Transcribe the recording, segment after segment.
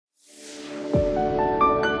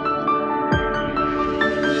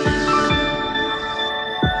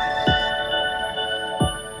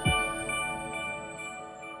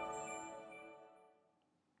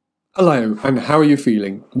Hello, and how are you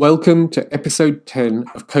feeling? Welcome to episode 10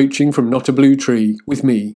 of Coaching from Not a Blue Tree with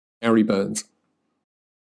me, Gary Burns.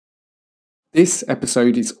 This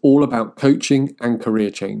episode is all about coaching and career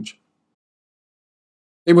change.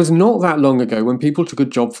 It was not that long ago when people took a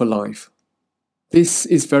job for life. This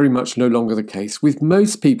is very much no longer the case, with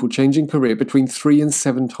most people changing career between 3 and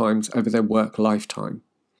 7 times over their work lifetime.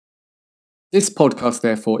 This podcast,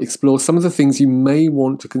 therefore, explores some of the things you may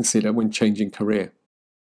want to consider when changing career.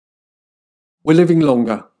 We're living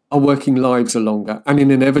longer, our working lives are longer, and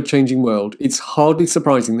in an ever-changing world, it's hardly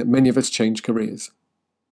surprising that many of us change careers.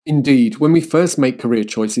 Indeed, when we first make career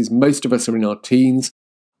choices, most of us are in our teens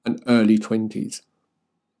and early 20s.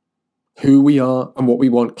 Who we are and what we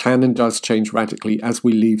want can and does change radically as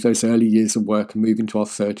we leave those early years of work and move into our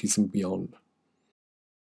 30s and beyond.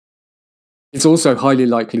 It's also highly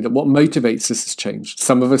likely that what motivates us has changed.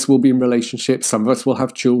 Some of us will be in relationships, some of us will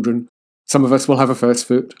have children, some of us will have a first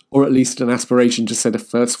foot, or at least an aspiration to set a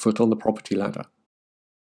first foot on the property ladder.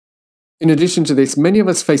 In addition to this, many of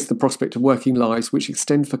us face the prospect of working lives which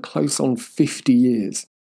extend for close on 50 years.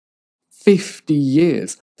 50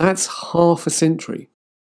 years! That's half a century.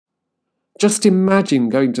 Just imagine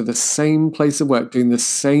going to the same place of work, doing the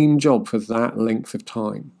same job for that length of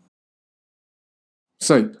time.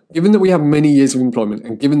 So, given that we have many years of employment,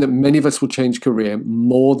 and given that many of us will change career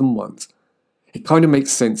more than once, it kind of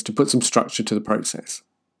makes sense to put some structure to the process.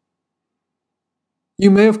 You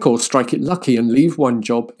may, of course, strike it lucky and leave one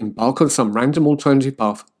job, embark on some random alternative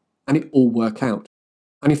path, and it all work out.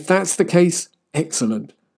 And if that's the case,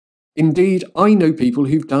 excellent. Indeed, I know people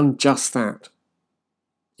who've done just that.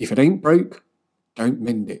 If it ain't broke, don't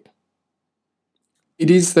mend it. It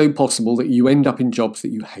is, though, possible that you end up in jobs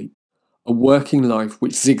that you hate, a working life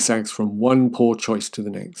which zigzags from one poor choice to the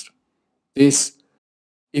next. This,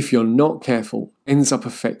 if you're not careful, ends up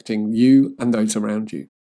affecting you and those around you.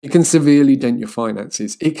 It can severely dent your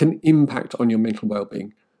finances. It can impact on your mental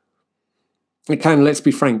well-being. It can, let's be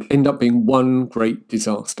frank, end up being one great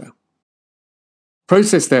disaster.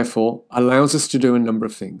 Process, therefore, allows us to do a number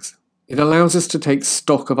of things. It allows us to take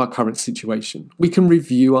stock of our current situation. We can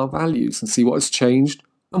review our values and see what has changed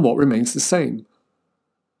and what remains the same.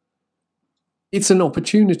 It's an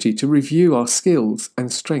opportunity to review our skills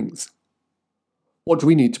and strengths. What do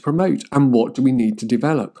we need to promote and what do we need to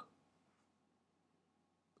develop?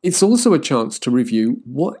 It's also a chance to review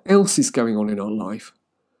what else is going on in our life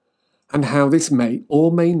and how this may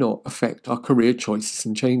or may not affect our career choices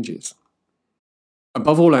and changes.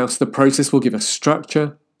 Above all else, the process will give us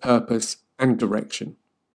structure, purpose, and direction.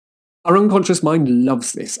 Our unconscious mind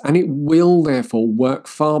loves this, and it will therefore work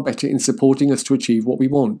far better in supporting us to achieve what we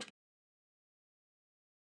want.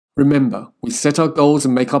 Remember, we set our goals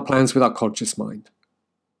and make our plans with our conscious mind.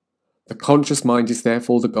 The conscious mind is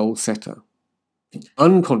therefore the goal setter. The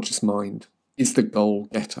unconscious mind is the goal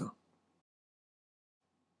getter.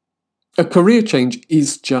 A career change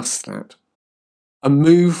is just that. A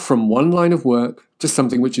move from one line of work to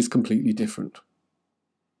something which is completely different.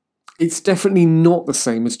 It's definitely not the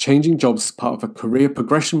same as changing jobs as part of a career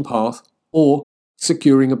progression path or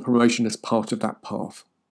securing a promotion as part of that path.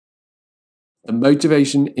 The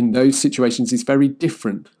motivation in those situations is very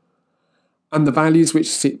different, and the values which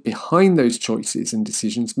sit behind those choices and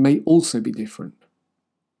decisions may also be different.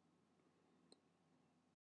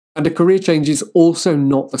 And a career change is also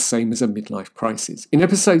not the same as a midlife crisis. In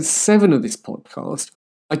episode 7 of this podcast,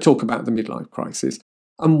 I talk about the midlife crisis,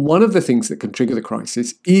 and one of the things that can trigger the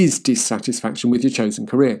crisis is dissatisfaction with your chosen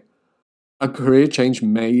career. A career change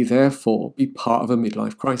may therefore be part of a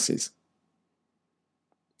midlife crisis.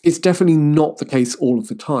 It's definitely not the case all of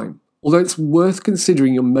the time, although it's worth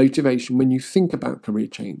considering your motivation when you think about career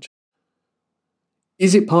change.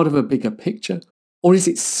 Is it part of a bigger picture, or is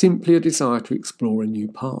it simply a desire to explore a new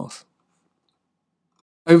path?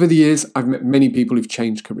 Over the years, I've met many people who've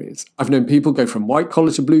changed careers. I've known people go from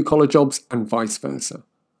white-collar to blue-collar jobs and vice versa.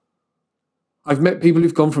 I've met people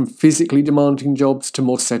who've gone from physically demanding jobs to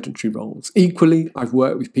more sedentary roles. Equally, I've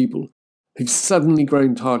worked with people who've suddenly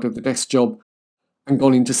grown tired of the desk job and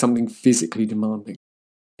gone into something physically demanding.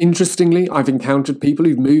 Interestingly, I've encountered people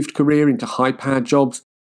who've moved career into high-powered jobs,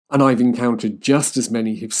 and I've encountered just as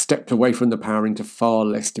many who've stepped away from the power into far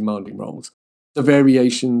less demanding roles. The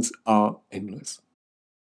variations are endless.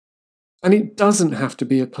 And it doesn't have to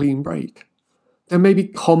be a clean break. There may be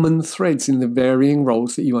common threads in the varying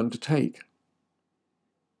roles that you undertake.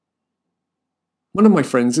 One of my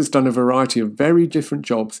friends has done a variety of very different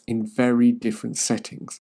jobs in very different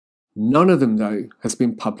settings. None of them, though, has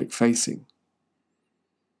been public-facing.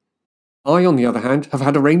 I, on the other hand, have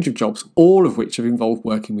had a range of jobs, all of which have involved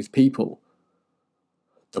working with people.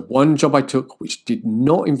 The one job I took which did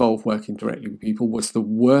not involve working directly with people was the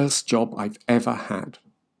worst job I've ever had.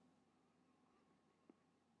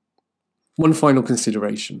 One final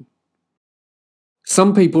consideration.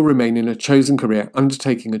 Some people remain in a chosen career,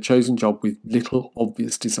 undertaking a chosen job with little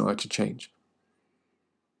obvious desire to change.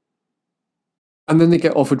 And then they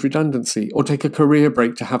get offered redundancy, or take a career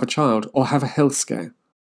break to have a child, or have a health scare.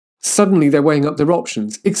 Suddenly they're weighing up their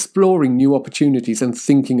options, exploring new opportunities and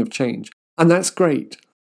thinking of change. And that's great.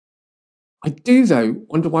 I do, though,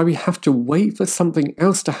 wonder why we have to wait for something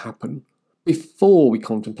else to happen before we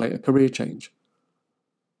contemplate a career change.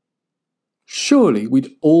 Surely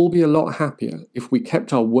we'd all be a lot happier if we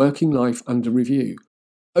kept our working life under review,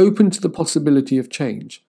 open to the possibility of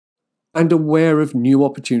change, and aware of new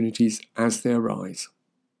opportunities as they arise.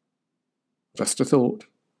 Just a thought.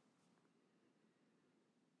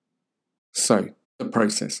 So, the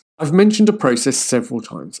process. I've mentioned a process several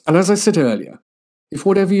times, and as I said earlier, if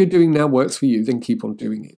whatever you're doing now works for you, then keep on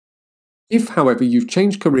doing it. If, however, you've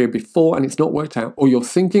changed career before and it's not worked out, or you're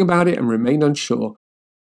thinking about it and remain unsure,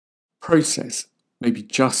 process may be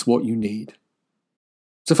just what you need.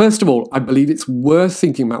 So first of all, I believe it's worth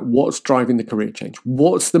thinking about what's driving the career change.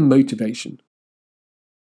 What's the motivation?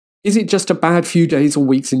 Is it just a bad few days or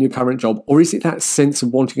weeks in your current job, or is it that sense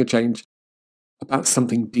of wanting a change about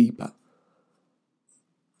something deeper?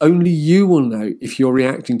 Only you will know if you're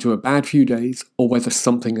reacting to a bad few days or whether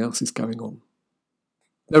something else is going on.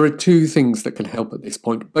 There are two things that can help at this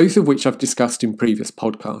point, both of which I've discussed in previous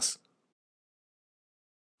podcasts.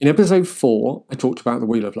 In episode 4, I talked about the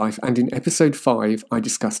Wheel of Life, and in episode 5, I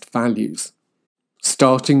discussed values.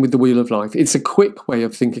 Starting with the Wheel of Life, it's a quick way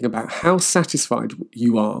of thinking about how satisfied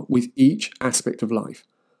you are with each aspect of life.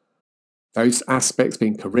 Those aspects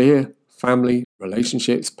being career, family,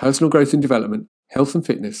 relationships, personal growth and development, health and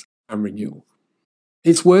fitness, and renewal.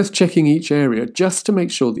 It's worth checking each area just to make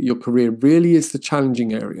sure that your career really is the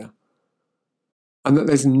challenging area and that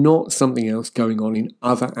there's not something else going on in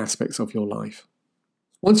other aspects of your life.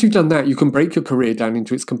 Once you've done that, you can break your career down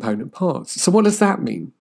into its component parts. So what does that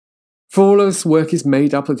mean? For all of us, work is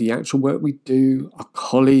made up of the actual work we do, our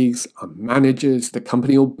colleagues, our managers, the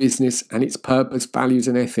company or business, and its purpose, values,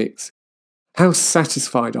 and ethics. How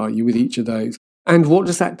satisfied are you with each of those? And what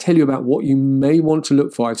does that tell you about what you may want to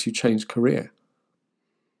look for as you change career?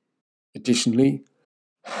 Additionally,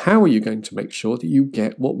 how are you going to make sure that you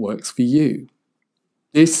get what works for you?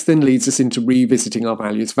 This then leads us into revisiting our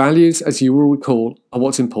values. Values, as you will recall, are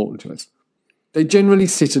what's important to us. They generally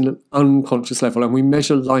sit at an unconscious level, and we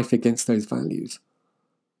measure life against those values.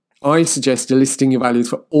 I suggest listing your values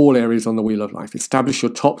for all areas on the Wheel of Life. Establish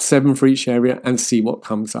your top 7 for each area and see what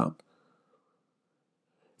comes up.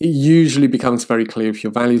 It usually becomes very clear if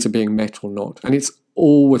your values are being met or not, and it's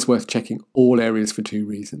always worth checking all areas for 2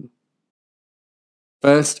 reasons.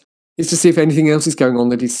 First is to see if anything else is going on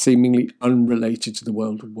that is seemingly unrelated to the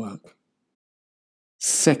world of work.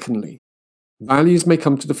 Secondly, values may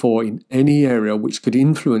come to the fore in any area which could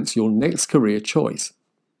influence your next career choice.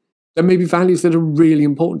 There may be values that are really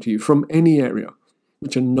important to you from any area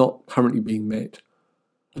which are not currently being met.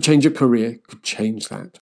 A change of career could change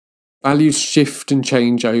that. Values shift and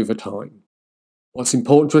change over time. What's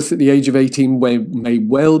important to us at the age of 18 may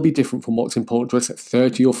well be different from what's important to us at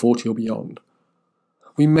 30 or 40 or beyond.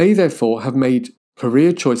 We may therefore have made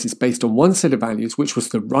career choices based on one set of values which was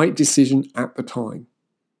the right decision at the time.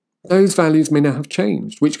 Those values may now have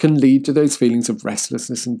changed, which can lead to those feelings of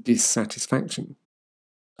restlessness and dissatisfaction.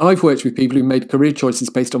 I've worked with people who made career choices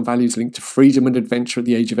based on values linked to freedom and adventure at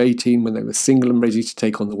the age of 18 when they were single and ready to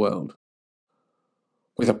take on the world.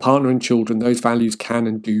 With a partner and children, those values can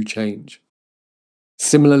and do change.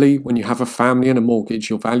 Similarly, when you have a family and a mortgage,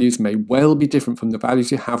 your values may well be different from the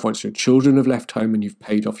values you have once your children have left home and you've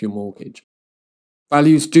paid off your mortgage.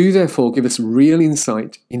 Values do therefore give us real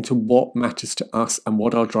insight into what matters to us and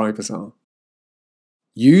what our drivers are.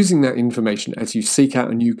 Using that information as you seek out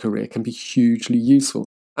a new career can be hugely useful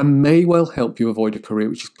and may well help you avoid a career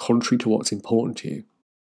which is contrary to what's important to you.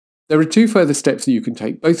 There are 2 further steps that you can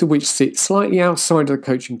take, both of which sit slightly outside of the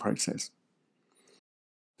coaching process.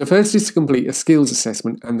 The first is to complete a skills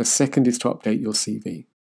assessment, and the second is to update your CV.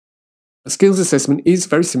 A skills assessment is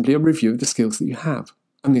very simply a review of the skills that you have,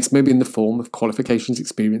 and this may be in the form of qualifications,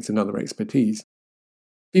 experience, and other expertise.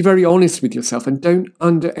 Be very honest with yourself and don't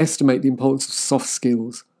underestimate the importance of soft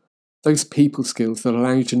skills, those people skills that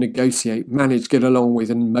allow you to negotiate, manage, get along with,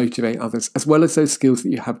 and motivate others, as well as those skills that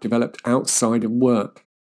you have developed outside of work.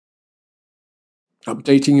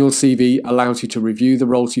 Updating your CV allows you to review the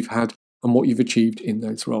roles you've had and what you've achieved in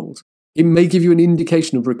those roles. It may give you an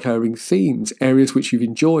indication of recurring themes, areas which you've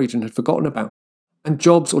enjoyed and had forgotten about, and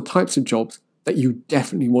jobs or types of jobs that you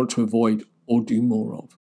definitely want to avoid or do more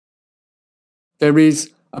of. There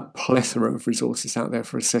is a plethora of resources out there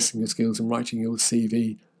for assessing your skills and writing your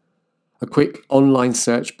CV. A quick online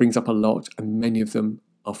search brings up a lot, and many of them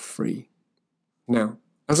are free. Now,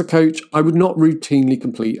 as a coach, I would not routinely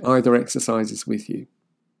complete either exercises with you.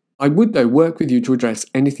 I would, though, work with you to address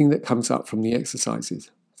anything that comes up from the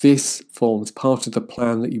exercises. This forms part of the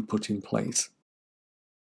plan that you put in place.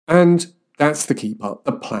 And that's the key part,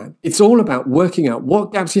 the plan. It's all about working out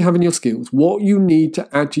what gaps you have in your skills, what you need to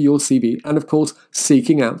add to your CV, and of course,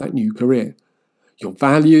 seeking out that new career. Your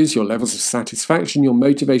values, your levels of satisfaction, your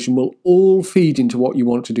motivation will all feed into what you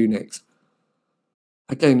want to do next.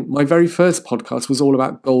 Again, my very first podcast was all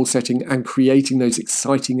about goal setting and creating those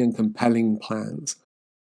exciting and compelling plans.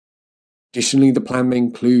 Additionally, the plan may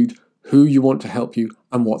include who you want to help you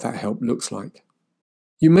and what that help looks like.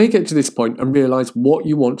 You may get to this point and realise what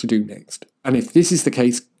you want to do next, and if this is the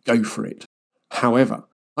case, go for it. However,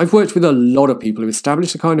 I've worked with a lot of people who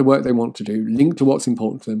establish the kind of work they want to do, linked to what's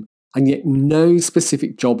important to them, and yet no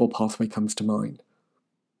specific job or pathway comes to mind.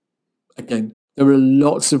 Again, there are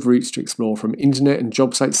lots of routes to explore, from internet and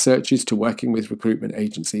job site searches to working with recruitment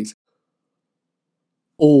agencies.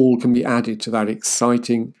 All can be added to that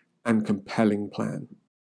exciting and compelling plan.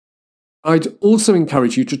 I'd also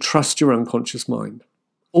encourage you to trust your unconscious mind.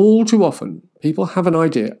 All too often, people have an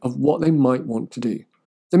idea of what they might want to do.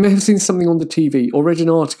 They may have seen something on the TV or read an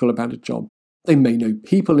article about a job. They may know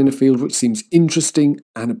people in a field which seems interesting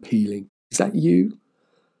and appealing. Is that you?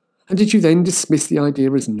 And did you then dismiss the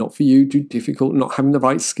idea as not for you, too difficult, not having the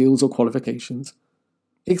right skills or qualifications?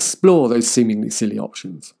 Explore those seemingly silly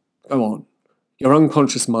options. Go on. Your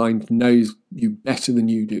unconscious mind knows you better than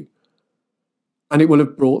you do. And it will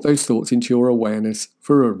have brought those thoughts into your awareness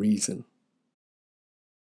for a reason.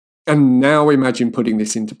 And now imagine putting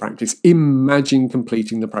this into practice. Imagine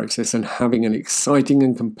completing the process and having an exciting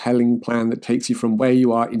and compelling plan that takes you from where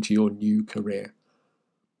you are into your new career.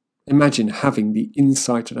 Imagine having the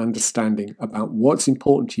insight and understanding about what's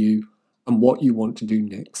important to you and what you want to do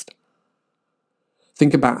next.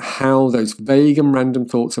 Think about how those vague and random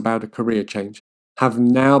thoughts about a career change have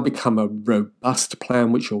now become a robust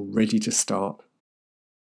plan which you're ready to start.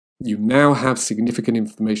 You now have significant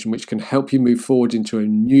information which can help you move forward into a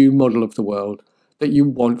new model of the world that you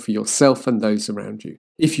want for yourself and those around you.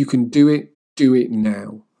 If you can do it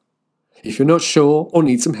now. If you're not sure or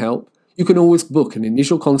need some help, you can always book an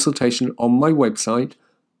initial consultation on my website,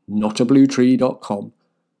 notabluetree.com,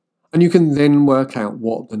 and you can then work out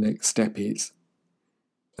what the next step is.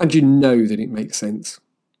 And you know that it makes sense,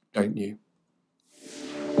 don't you?